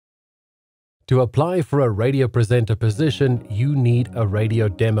To apply for a radio presenter position, you need a radio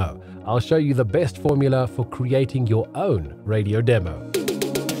demo. I'll show you the best formula for creating your own radio demo.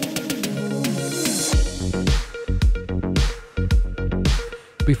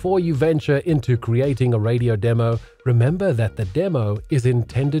 Before you venture into creating a radio demo, remember that the demo is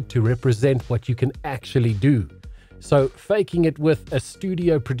intended to represent what you can actually do. So faking it with a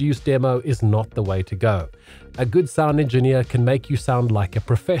studio-produced demo is not the way to go. A good sound engineer can make you sound like a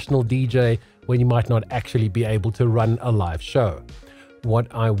professional DJ when you might not actually be able to run a live show. What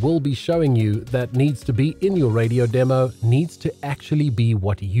I will be showing you that needs to be in your radio demo needs to actually be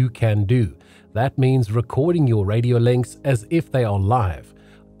what you can do. That means recording your radio links as if they are live.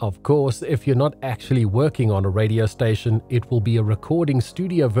 Of course, if you're not actually working on a radio station, it will be a recording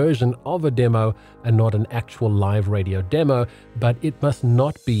studio version of a demo and not an actual live radio demo, but it must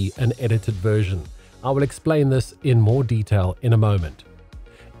not be an edited version. I will explain this in more detail in a moment.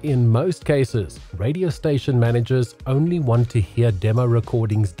 In most cases, radio station managers only want to hear demo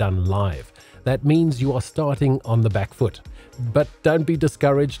recordings done live. That means you are starting on the back foot. But don't be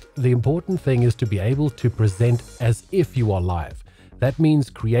discouraged. The important thing is to be able to present as if you are live. That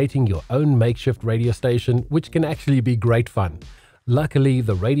means creating your own makeshift radio station, which can actually be great fun. Luckily,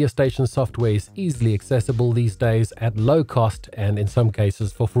 the radio station software is easily accessible these days at low cost and in some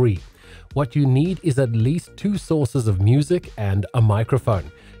cases for free. What you need is at least 2 sources of music and a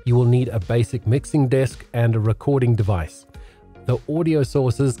microphone. You will need a basic mixing desk and a recording device. The audio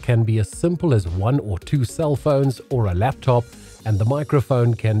sources can be as simple as 1 or 2 cell phones or a laptop, and the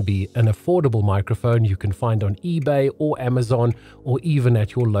microphone can be an affordable microphone you can find on eBay or Amazon or even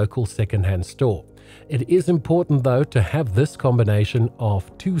at your local secondhand store. It is important though to have this combination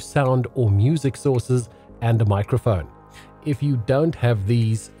of 2 sound or music sources and a microphone. If you don't have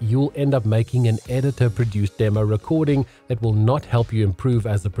these, you'll end up making an editor-produced demo recording that will not help you improve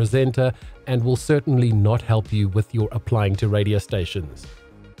as a presenter and will certainly not help you with your applying to radio stations.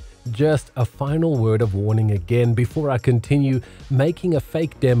 Just a final word of warning again before I continue, making a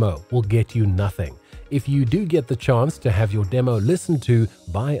fake demo will get you nothing. If you do get the chance to have your demo listened to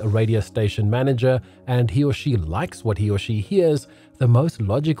by a radio station manager and he or she likes what he or she hears, the most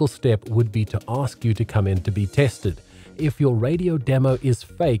logical step would be to ask you to come in to be tested. If your radio demo is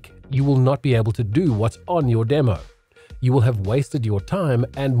fake, you will not be able to do what's on your demo. You will have wasted your time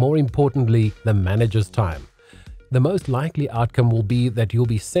and, more importantly, the manager's time. The most likely outcome will be that you'll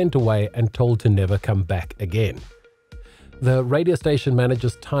be sent away and told to never come back again. The radio station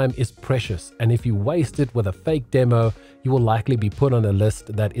manager's time is precious, and if you waste it with a fake demo, you will likely be put on a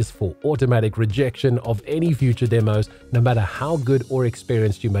list that is for automatic rejection of any future demos, no matter how good or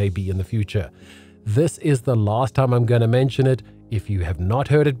experienced you may be in the future. This is the last time I'm going to mention it. If you have not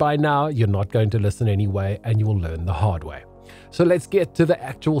heard it by now, you're not going to listen anyway, and you will learn the hard way. So let's get to the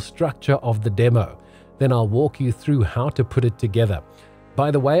actual structure of the demo. Then I'll walk you through how to put it together. By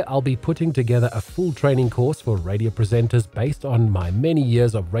the way, I'll be putting together a full training course for radio presenters based on my many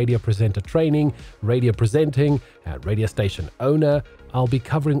years of radio presenter training, radio presenting, and radio station owner. I'll be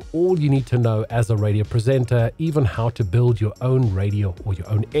covering all you need to know as a radio presenter, even how to build your own radio or your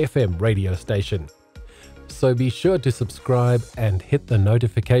own FM radio station. So be sure to subscribe and hit the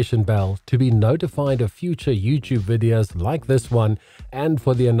notification bell to be notified of future YouTube videos like this one and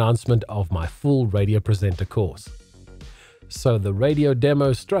for the announcement of my full radio presenter course. So the radio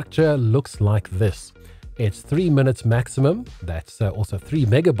demo structure looks like this. It's 3 minutes maximum, that's also 3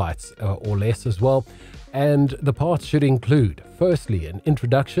 megabytes or less as well, and the parts should include, firstly, an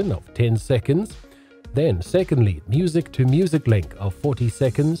introduction of 10 seconds, then secondly, music to music link of 40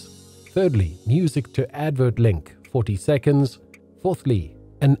 seconds, thirdly, music to advert link, 40 seconds. Fourthly,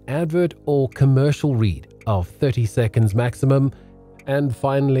 an advert or commercial read of 30 seconds maximum. And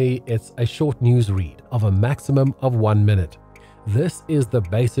finally, it's a short news read of a maximum of 1 minute. This is the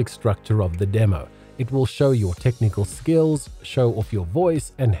basic structure of the demo. It will show your technical skills, show off your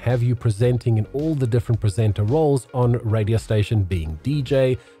voice, and have you presenting in all the different presenter roles on radio station, being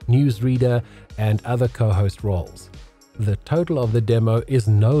DJ, newsreader, and other co-host roles. The total of the demo is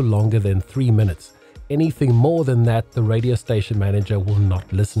no longer than 3 minutes. Anything more than that, the radio station manager will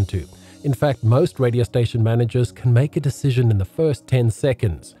not listen to. In fact, most radio station managers can make a decision in the first 10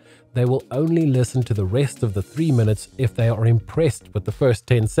 seconds. They will only listen to the rest of the 3 minutes if they are impressed with the first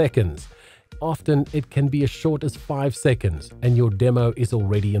 10 seconds. Often it can be as short as 5 seconds and your demo is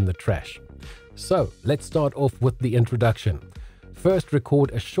already in the trash. So let's start off with the introduction. First,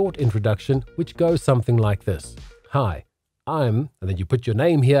 record a short introduction which goes something like this. Hi, I'm, and then you put your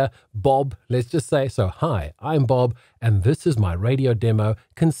name here, Bob, let's just say. So hi, I'm Bob, and this is my radio demo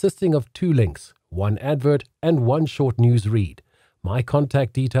consisting of 2 links, 1 advert and 1 short news read. my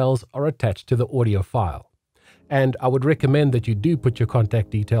contact details are attached to the audio file. And I would recommend that you do put your contact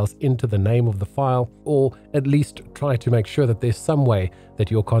details into the name of the file, or at least try to make sure that there's some way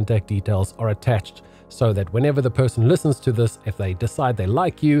that your contact details are attached so that whenever the person listens to this, if they decide they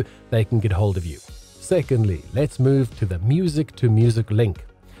like you, they can get hold of you. Secondly, let's move to the music to music link.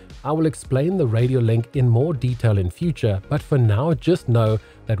 I will explain the radio link in more detail in future, but for now just know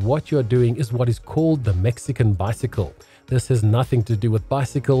that what you're doing is what is called the Mexican bicycle. This has nothing to do with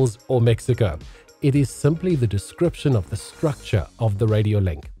bicycles or Mexico. It is simply the description of the structure of the radio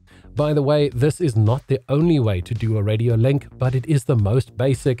link. By the way, this is not the only way to do a radio link, but it is the most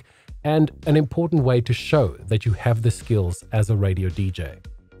basic and an important way to show that you have the skills as a radio DJ.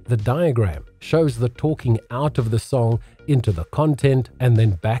 The diagram shows the talking out of the song into the content and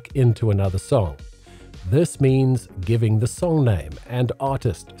then back into another song. This means giving the song name and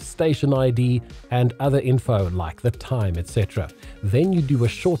artist, station ID, and other info like the time, etc. Then you do a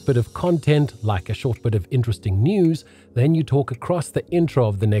short bit of content, like a short bit of interesting news, then you talk across the intro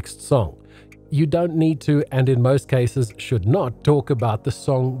of the next song. You don't need to, and in most cases should not, talk about the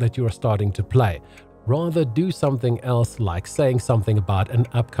song that you are starting to play. Rather, do something else, like saying something about an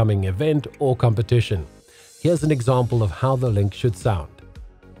upcoming event or competition. Here's an example of how the link should sound.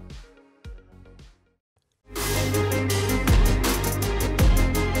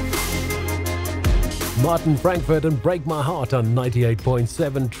 Martin Frankfurt and Break My Heart on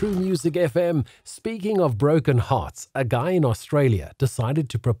 98.7 True Music FM. Speaking of broken hearts, a guy in Australia decided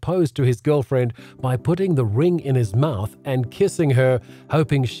to propose to his girlfriend by putting the ring in his mouth and kissing her,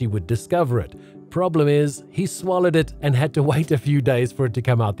 hoping she would discover it. Problem is, he swallowed it and had to wait a few days for it to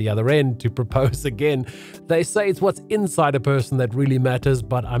come out the other end to propose again. They say it's what's inside a person that really matters,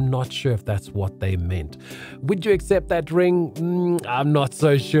 but I'm not sure if that's what they meant. Would you accept that ring? I'm not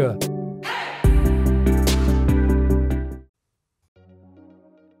so sure.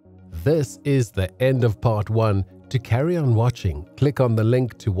 This is the end of part 1. To carry on watching, click on the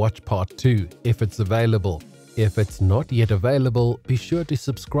link to watch part 2 if it's available. If it's not yet available, be sure to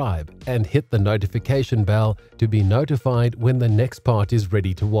subscribe and hit the notification bell to be notified when the next part is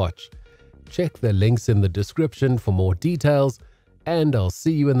ready to watch. Check the links in the description for more details, and I'll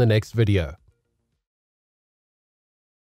see you in the next video.